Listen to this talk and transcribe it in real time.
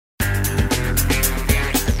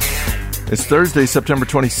It's Thursday, September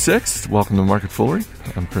 26th. Welcome to Market Foolery.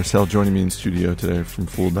 I'm Chris Hell. Joining me in studio today from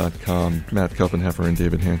Fool.com, Matt Kuppenheffer and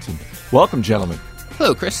David Hanson. Welcome, gentlemen.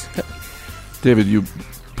 Hello, Chris. David, you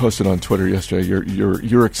posted on Twitter yesterday.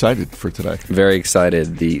 You're excited for today. Very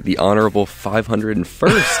excited. The honorable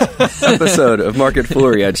 501st episode of Market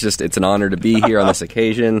Foolery. It's an honor to be here on this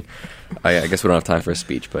occasion. I guess we don't have time for a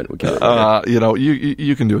speech, but we can.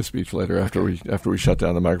 You can do a speech later after we shut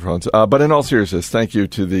down the microphones. But in all seriousness, thank you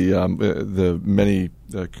to the many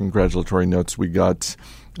congratulatory notes we got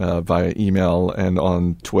via email and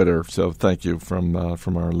on Twitter. So thank you from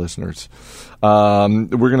our listeners. We're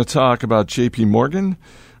going to talk about J.P. Morgan.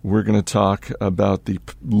 We're going to talk about the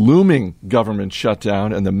looming government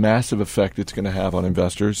shutdown and the massive effect it's going to have on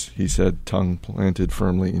investors, he said, tongue planted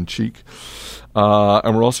firmly in cheek.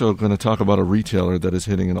 And we're also going to talk about a retailer that is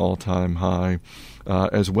hitting an all-time high,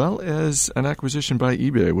 as well as an acquisition by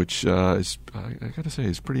eBay, which is, I got to say,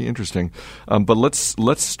 is pretty interesting. But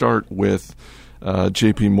let's start with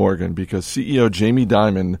J.P. Morgan, because CEO Jamie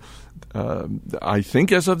Dimon, I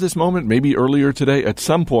think as of this moment, maybe earlier today, at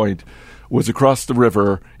some point, was across the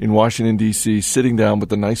river in Washington, D.C., sitting down with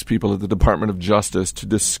the nice people at the Department of Justice to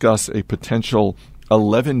discuss a potential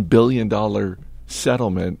 $11 billion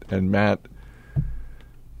settlement. And Matt,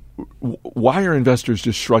 why are investors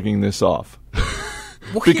just shrugging this off?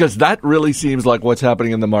 Because that really seems like what's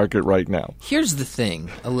happening in the market right now. Here's the thing.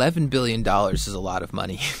 $11 billion is a lot of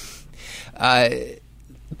money.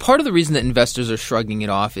 Part of the reason that investors are shrugging it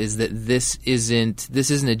off is that this isn't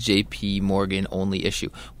a J.P. Morgan only issue.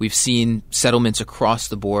 We've seen settlements across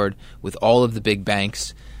the board with all of the big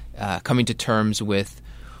banks coming to terms with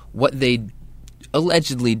what they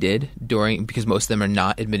allegedly did during, because most of them are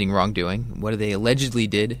not admitting wrongdoing, what they allegedly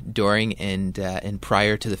did during and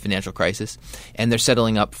prior to the financial crisis, and they're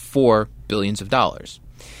settling up for billions of dollars.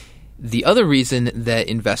 The other reason that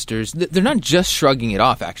investors, they're not just shrugging it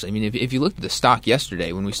off, actually. I mean, if you looked at the stock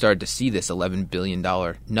yesterday when we started to see this $11 billion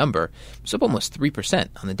number, it was up almost 3%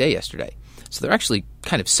 on the day yesterday. So they're actually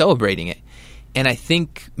kind of celebrating it. And I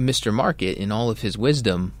think Mr. Market, in all of his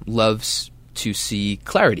wisdom, loves to see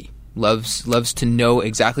clarity, loves to know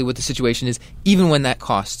exactly what the situation is, even when that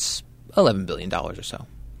costs $11 billion or so.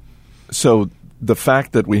 So the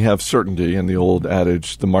fact that we have certainty, and the old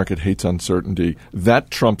adage, the market hates uncertainty, that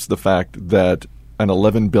trumps the fact that an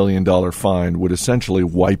 $11 billion fine would essentially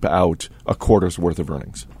wipe out a quarter's worth of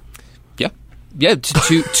earnings. Yeah,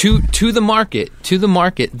 to the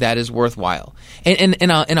market that is worthwhile.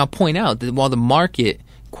 And I'll point out that while the market,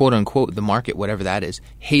 quote unquote, the market, whatever that is,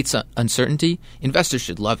 hates uncertainty, investors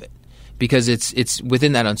should love it, because it's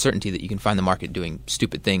within that uncertainty that you can find the market doing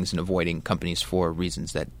stupid things and avoiding companies for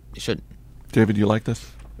reasons that it shouldn't. David, you like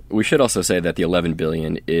this? We should also say that the $11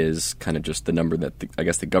 billion is kind of just the number that I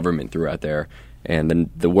guess the government threw out there. And then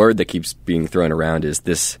the word that keeps being thrown around is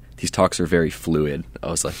these talks are very fluid.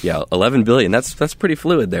 I was like, yeah, $11 billion, that's pretty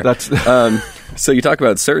fluid there. So you talk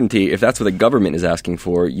about certainty. If that's what the government is asking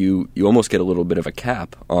for, you almost get a little bit of a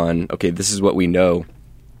cap on, okay, this is what we know.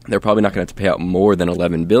 They're probably not going to have to pay out more than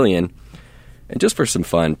 $11 billion. And just for some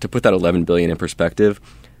fun, to put that $11 billion in perspective,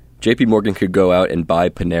 J.P. Morgan could go out and buy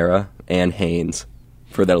Panera and Hanes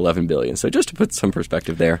for that $11 billion. So just to put some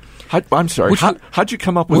perspective there. I'm sorry. How'd you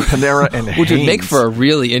come up with Panera and Hanes? Which would make for a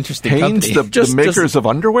really interesting Hanes, company. The makers of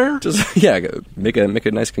underwear? Make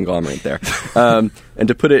a nice conglomerate there. And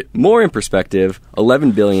to put it more in perspective,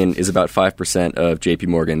 $11 billion is about 5% of J.P.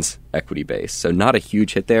 Morgan's equity base. So not a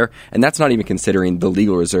huge hit there. And that's not even considering the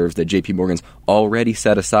legal reserves that J.P. Morgan's already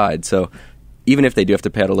set aside. So even if they do have to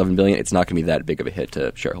pay out $11 billion, it's not going to be that big of a hit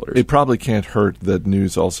to shareholders. It probably can't hurt that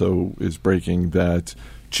news also is breaking that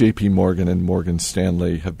J.P. Morgan and Morgan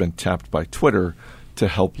Stanley have been tapped by Twitter to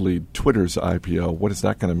help lead Twitter's IPO. What is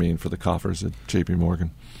that going to mean for the coffers at J.P.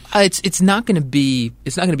 Morgan? It's not going to be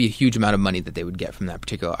a huge amount of money that they would get from that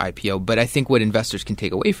particular IPO. But I think what investors can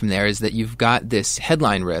take away from there is that you've got this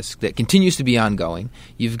headline risk that continues to be ongoing.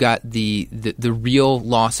 You've got the real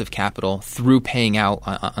loss of capital through paying out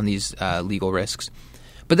on these legal risks.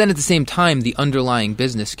 But then at the same time, the underlying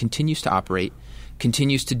business continues to operate,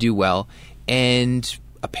 continues to do well, and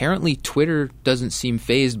apparently Twitter doesn't seem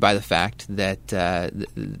fazed by the fact that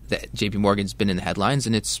that J.P. Morgan's been in the headlines,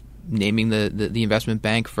 and it's naming the investment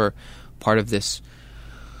bank for part of this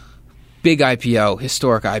big IPO,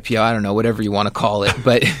 historic IPO, I don't know, whatever you want to call it,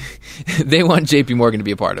 but they want J.P. Morgan to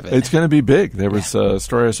be a part of it. It's going to be big. There was a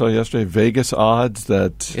story I saw yesterday, Vegas odds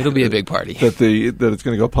that it'll be a big party. That it's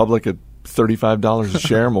going to go public at $35 a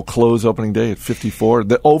share and will close opening day at $54.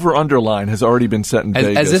 The over-under line has already been set in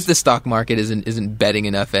Vegas. As if the stock market isn't betting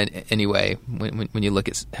enough anyway when you look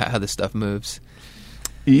at how this stuff moves.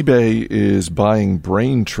 eBay is buying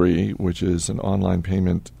Braintree, which is an online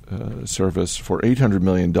payment service, for $800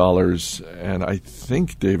 million. And I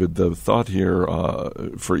think, David, the thought here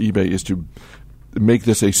for eBay is to make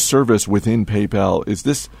this a service within PayPal. Is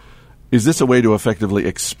this a way to effectively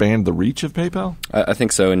expand the reach of PayPal? I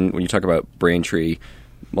think so. And when you talk about Braintree,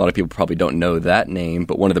 a lot of people probably don't know that name,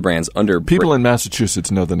 but one of the brands under... People in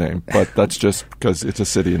Massachusetts know the name, but that's just because it's a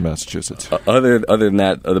city in Massachusetts. Other than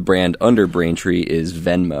that, the brand under Braintree is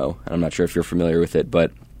Venmo. I'm not sure if you're familiar with it,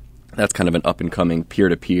 but that's kind of an up-and-coming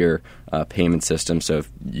peer-to-peer payment system. So if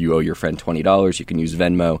you owe your friend $20, you can use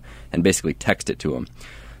Venmo and basically text it to them.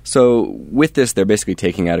 So with this, they're basically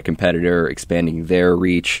taking out a competitor, expanding their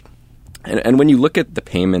reach. And when you look at the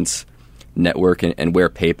payments network and where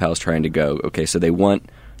PayPal's trying to go, okay, so they want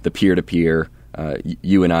the peer-to-peer,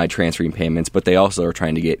 you and I transferring payments, but they also are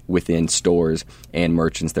trying to get within stores and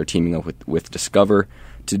merchants. They're teaming up with Discover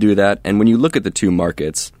to do that. And when you look at the two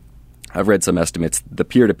markets, I've read some estimates. The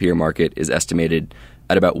peer-to-peer market is estimated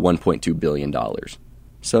at about $1.2 billion.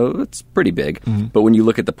 So it's pretty big. Mm-hmm. But when you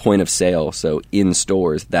look at the point of sale, so in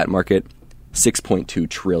stores, that market, $6.2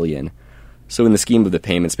 trillion. So in the scheme of the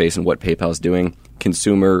payment space and what PayPal is doing,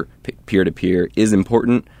 consumer peer-to-peer is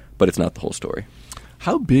important, but it's not the whole story.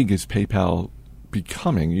 How big is PayPal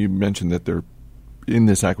becoming? You mentioned that they're in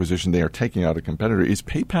this acquisition, they are taking out a competitor. Is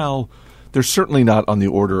PayPal, they're certainly not on the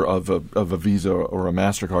order of a Visa or a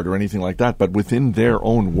MasterCard or anything like that, but within their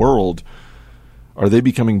own world, are they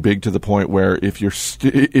becoming big to the point where if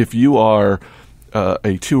you are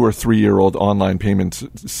a 2 or 3 year old online payments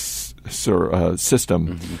system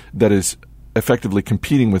mm-hmm. that is effectively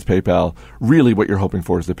competing with PayPal, really what you're hoping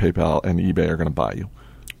for is that PayPal and eBay are going to buy you?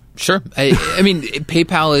 Sure. I mean,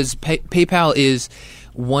 PayPal is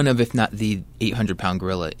one of, if not the 800-pound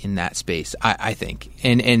gorilla in that space, I think.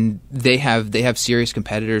 And they have serious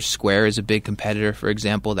competitors. Square is a big competitor, for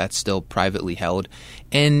example, that's still privately held.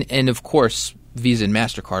 And of course, Visa and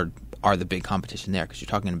MasterCard are the big competition there because you're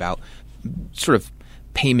talking about sort of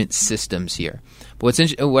payment systems here. But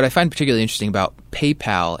what I find particularly interesting about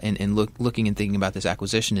PayPal and looking and thinking about this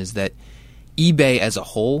acquisition is that eBay as a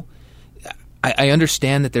whole, I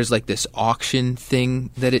understand that there's like this auction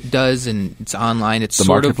thing that it does and it's online. It's the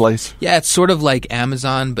sort marketplace? Yeah, it's sort of like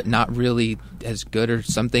Amazon, but not really as good or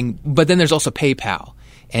something. But then there's also PayPal.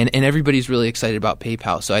 And everybody's really excited about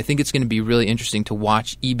PayPal. So I think it's going to be really interesting to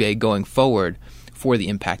watch eBay going forward for the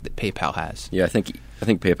impact that PayPal has. Yeah, I think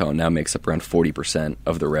PayPal now makes up around 40%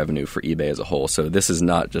 of the revenue for eBay as a whole. So this is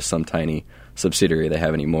not just some tiny subsidiary they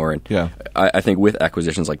have anymore. And yeah. I think with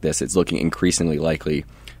acquisitions like this, it's looking increasingly likely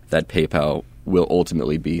that PayPal will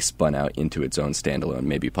ultimately be spun out into its own standalone,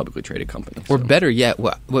 maybe publicly traded company. Or better yet,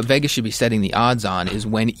 what Vegas should be setting the odds on is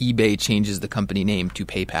when eBay changes the company name to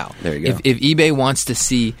PayPal. There you go. If eBay wants to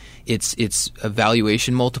see its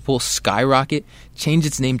valuation multiple skyrocket, change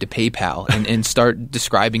its name to PayPal and start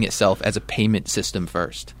describing itself as a payment system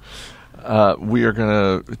first. We are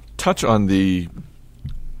going to touch on the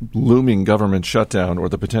looming government shutdown or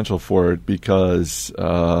the potential for it because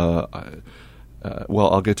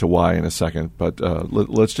I'll get to why in a second, but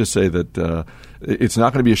let's just say that it's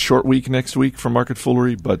not going to be a short week next week for Market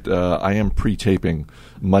Foolery, but I am pre-taping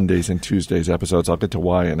Mondays and Tuesdays episodes. I'll get to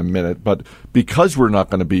why in a minute. But because we're not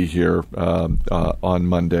going to be here on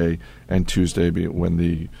Monday and Tuesday when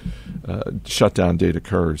the shutdown date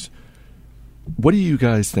occurs, what do you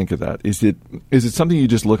guys think of that? Is it something you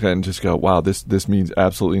just look at and just go, wow, this means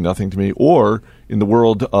absolutely nothing to me? Or in the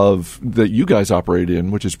world of that you guys operate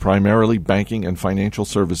in, which is primarily banking and financial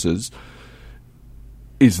services,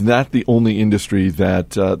 is that the only industry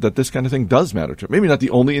that this kind of thing does matter to? Maybe not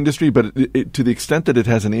the only industry, but to the extent that it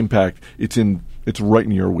has an impact, it's right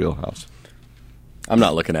in your wheelhouse. I'm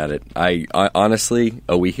not looking at it. I honestly,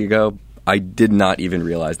 a week ago, I did not even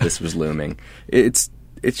realize this was looming. It's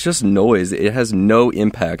just noise. It has no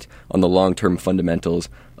impact on the long-term fundamentals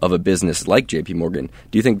of a business like JP Morgan.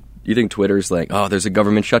 Do you think Twitter's like, oh, there's a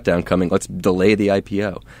government shutdown coming, let's delay the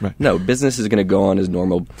IPO? Right. No, business is going to go on as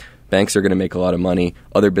normal. Banks are going to make a lot of money.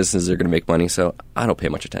 Other businesses are going to make money. So I don't pay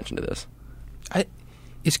much attention to this.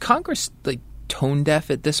 Is Congress like tone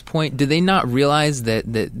deaf at this point? Do they not realize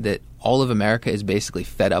that all of America is basically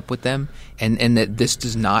fed up with them and that this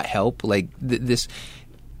does not help? Like this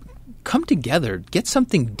come together, get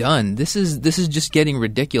something done. This is just getting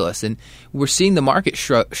ridiculous, and we're seeing the market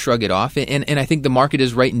shrug it off. And I think the market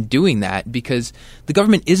is right in doing that because the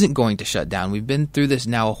government isn't going to shut down. We've been through this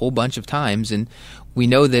now a whole bunch of times, and we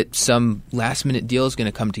know that some last-minute deal is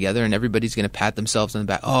going to come together, and everybody's going to pat themselves on the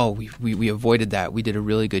back. Oh, we avoided that. We did a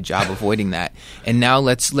really good job avoiding that. And now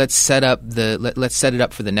let's set it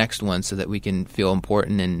up for the next one so that we can feel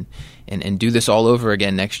important and do this all over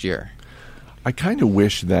again next year. I kind of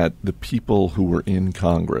wish that the people who were in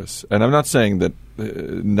Congress, and I'm not saying that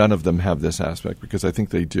none of them have this aspect because I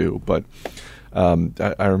think they do, but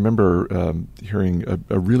I remember hearing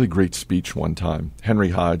a really great speech one time.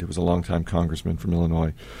 Henry Hyde, who was a longtime congressman from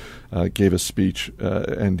Illinois, gave a speech,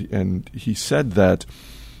 and he said that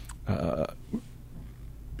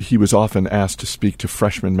he was often asked to speak to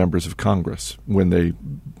freshman members of Congress when they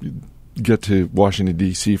get to Washington,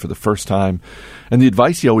 D.C. for the first time. And the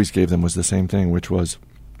advice he always gave them was the same thing, which was,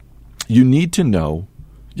 you need to know,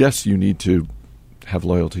 yes, you need to have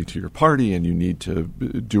loyalty to your party and you need to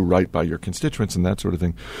do right by your constituents and that sort of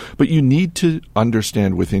thing. But you need to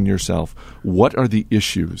understand within yourself what are the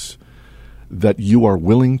issues that you are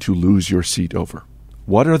willing to lose your seat over.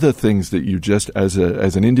 What are the things that you just, as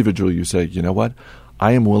an individual, you say, you know what,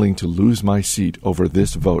 I am willing to lose my seat over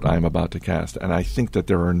this vote I am about to cast. And I think that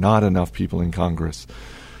there are not enough people in Congress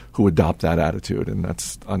who adopt that attitude, and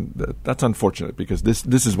that's unfortunate because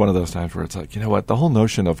this is one of those times where it's like, you know what, the whole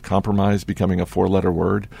notion of compromise becoming a 4-letter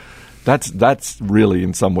word, that's really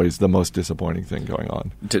in some ways the most disappointing thing going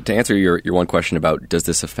on. To answer your one question about does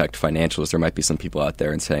this affect financials, there might be some people out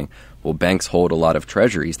there and saying, well, banks hold a lot of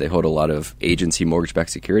treasuries, they hold a lot of agency mortgage-backed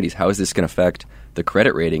securities. How is this going to affect the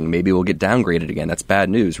credit rating? Maybe we'll get downgraded again. That's bad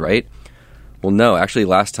news, right? Well, no. Actually,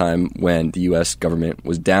 last time when the U.S. government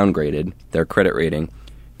was downgraded, their credit rating,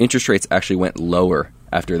 interest rates actually went lower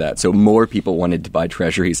after that. So more people wanted to buy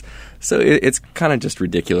treasuries. So it's kind of just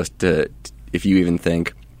ridiculous if you even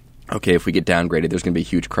think, okay, if we get downgraded, there's going to be a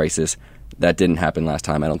huge crisis. That didn't happen last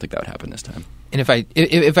time. I don't think that would happen this time. And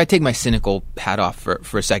if I take my cynical hat off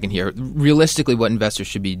for a second here, realistically what investors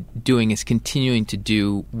should be doing is continuing to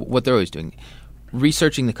do what they're always doing.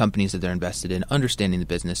 Researching the companies that they're invested in, understanding the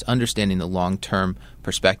business, understanding the long-term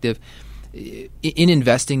perspective. In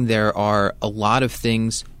investing, there are a lot of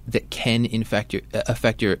things that can affect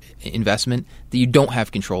your investment that you don't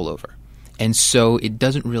have control over. And so it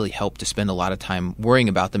doesn't really help to spend a lot of time worrying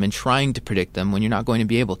about them and trying to predict them when you're not going to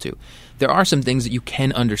be able to. There are some things that you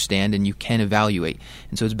can understand and you can evaluate.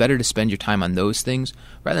 And so it's better to spend your time on those things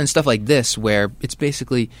rather than stuff like this where it's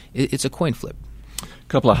basically it's a coin flip. A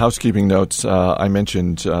couple of housekeeping notes. I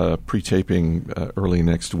mentioned pre-taping early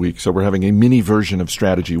next week. So we're having a mini version of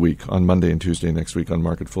Strategy Week on Monday and Tuesday next week on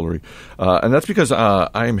Market Foolery. And that's because I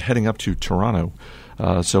am heading up to Toronto.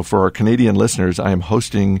 So for our Canadian listeners, I am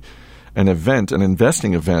hosting an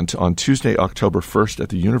investing event on Tuesday, October 1st at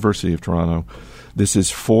the University of Toronto. This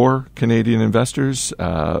is for Canadian investors,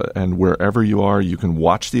 and wherever you are, you can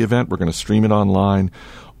watch the event. We're going to stream it online.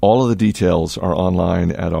 All of the details are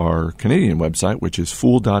online at our Canadian website, which is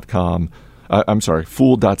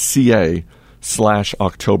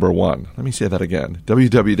fool.ca/October1. Let me say that again.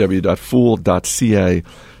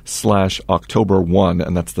 www.fool.ca/October1,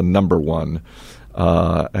 and that's the number 1.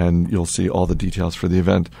 And you'll see all the details for the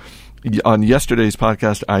event. On yesterday's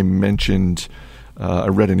podcast, I mentioned I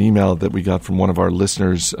read an email that we got from one of our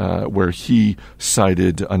listeners where he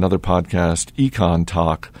cited another podcast, Econ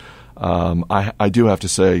Talk. I do have to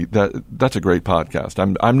say that's a great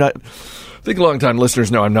podcast. I'm not. I think longtime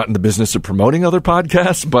listeners know I'm not in the business of promoting other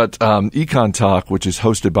podcasts, but Econ Talk, which is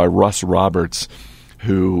hosted by Russ Roberts,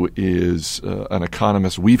 who is an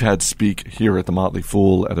economist we've had speak here at the Motley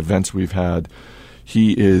Fool at events we've had.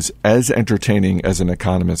 He is as entertaining as an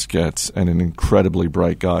economist gets and an incredibly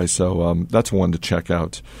bright guy. So that's one to check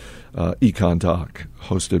out, Econ Talk,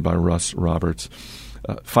 hosted by Russ Roberts.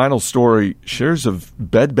 Final story, shares of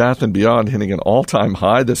Bed Bath & Beyond hitting an all-time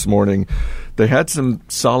high this morning. They had some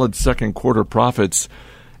solid second quarter profits.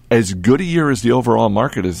 As good a year as the overall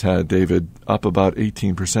market has had, David, up about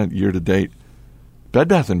 18% year to date. Bed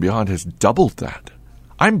Bath & Beyond has doubled that.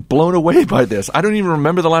 I'm blown away by this. I don't even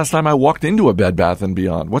remember the last time I walked into a Bed Bath &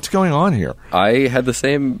 Beyond. What's going on here? I had the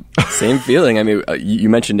same feeling. I mean, you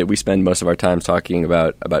mentioned that we spend most of our time talking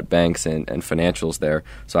about banks and financials there,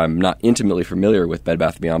 so I'm not intimately familiar with Bed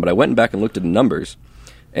Bath & Beyond, but I went back and looked at the numbers.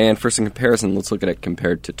 And for some comparison, let's look at it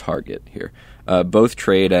compared to Target here. Both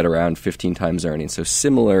trade at around 15 times earnings, so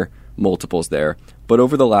similar multiples there. But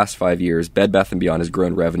over the last 5 years, Bed Bath & Beyond has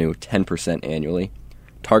grown revenue 10% annually.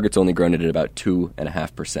 Target's only grown it at about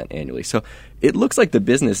 2.5% annually. So it looks like the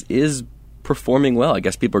business is performing well. I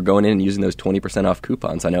guess people are going in and using those 20% off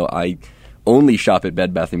coupons. I know I only shop at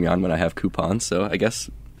Bed Bath & Beyond when I have coupons, so I guess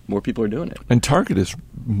more people are doing it. And Target is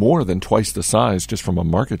more than twice the size just from a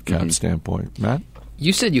market cap standpoint. Matt?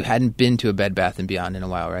 You said you hadn't been to a Bed Bath & Beyond in a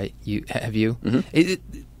while, right? Have you?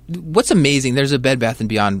 What's amazing, there's a Bed Bath &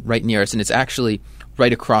 Beyond right near us, and it's actually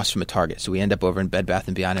right across from a Target. So we end up over in Bed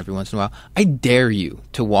Bath & Beyond every once in a while. I dare you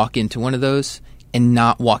to walk into one of those and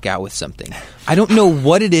not walk out with something. I don't know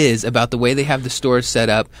what it is about the way they have the stores set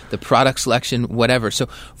up, the product selection, whatever. So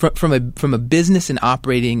from a business and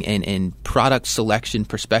operating and product selection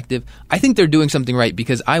perspective, I think they're doing something right,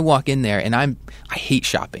 because I walk in there and I hate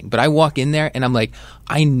shopping, but I walk in there and I'm like,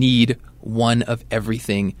 I need one of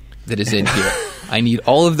everything that is in here. I need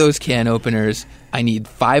all of those can openers. I need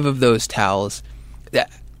 5 of those towels.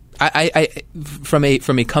 From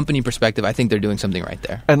a company perspective, I think they're doing something right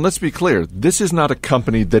there. And let's be clear, this is not a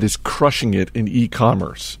company that is crushing it in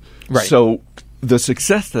e-commerce. Right. So the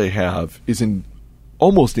success they have is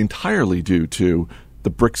almost entirely due to the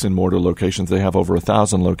bricks and mortar locations. They have over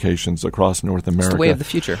 1,000 locations across North America. It's the way of the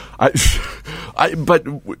future. But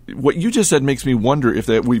what you just said makes me wonder if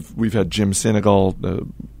we've had Jim Sinegal,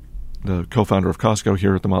 the co-founder of Costco,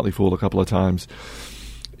 here at the Motley Fool a couple of times.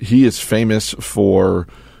 He is famous for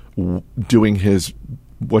doing his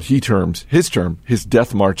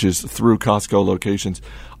death marches through Costco locations.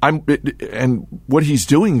 And what he's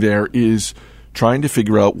doing there is trying to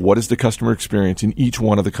figure out what is the customer experience in each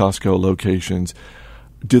one of the Costco locations.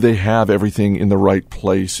 Do they have everything in the right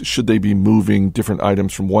place? Should they be moving different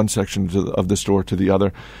items from one section of the store to the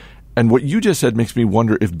other? And what you just said makes me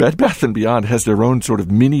wonder if Bed Bath & Beyond has their own sort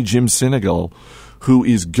of mini Jim Sinegal, who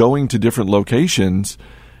is going to different locations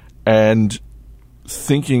and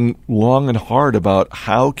thinking long and hard about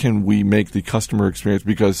how can we make the customer experience,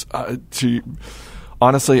 because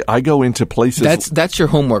honestly, I go into places. That's your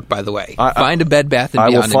homework, by the way. Find a Bed Bath &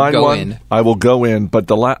 Beyond and go in. I will go in, but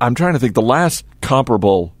I'm trying to think. The last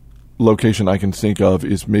comparable location I can think of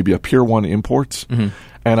is maybe a Pier 1 Imports. Mm-hmm.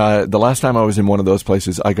 And the last time I was in one of those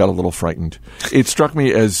places, I got a little frightened. It struck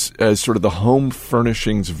me as sort of the home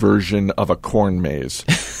furnishings version of a corn maze,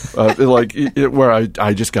 where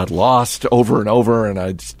I just got lost over and over, and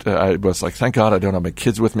I was like, thank God I don't have my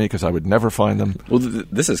kids with me, because I would never find them. Well,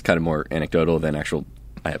 this is kind of more anecdotal than actual.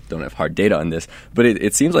 I don't have hard data on this, but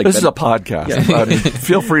it seems like this is a podcast. Yeah. I mean,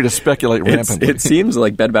 feel free to speculate rampantly. It seems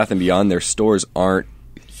like Bed Bath & Beyond, their stores aren't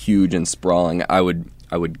huge and sprawling. I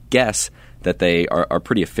would guess that they are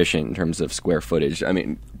pretty efficient in terms of square footage. I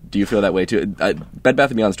mean, do you feel that way too? Bed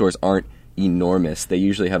Bath & Beyond stores aren't enormous. They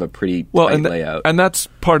usually have a pretty tight layout. And that's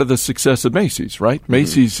part of the success of Macy's, right? Mm-hmm.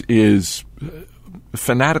 Macy's is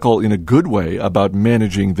fanatical in a good way about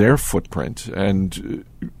managing their footprint and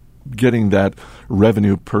getting that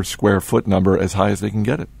revenue per square foot number as high as they can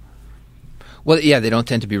get it. Well, yeah, they don't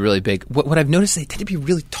tend to be really big. What I've noticed, they tend to be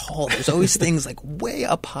really tall. There's always things like way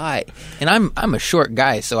up high, and I'm a short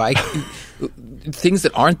guy, so things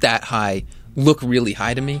that aren't that high look really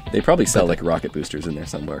high to me. They probably sell like rocket boosters in there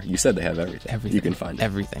somewhere. You said they have everything. You can find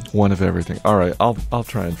everything. One of everything. All right, I'll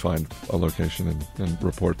try and find a location and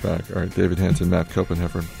report back. All right, David Hanson, Matt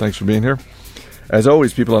Copenheffer, thanks for being here. As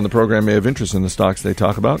always, people on the program may have interest in the stocks they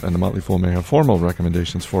talk about, and the Motley Fool may have formal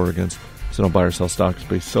recommendations for or against, so don't buy or sell stocks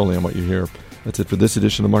based solely on what you hear. That's it for this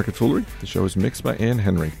edition of Market Foolery. The show is mixed by Ann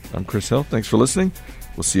Henry. I'm Chris Hill. Thanks for listening.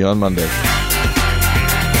 We'll see you on Monday.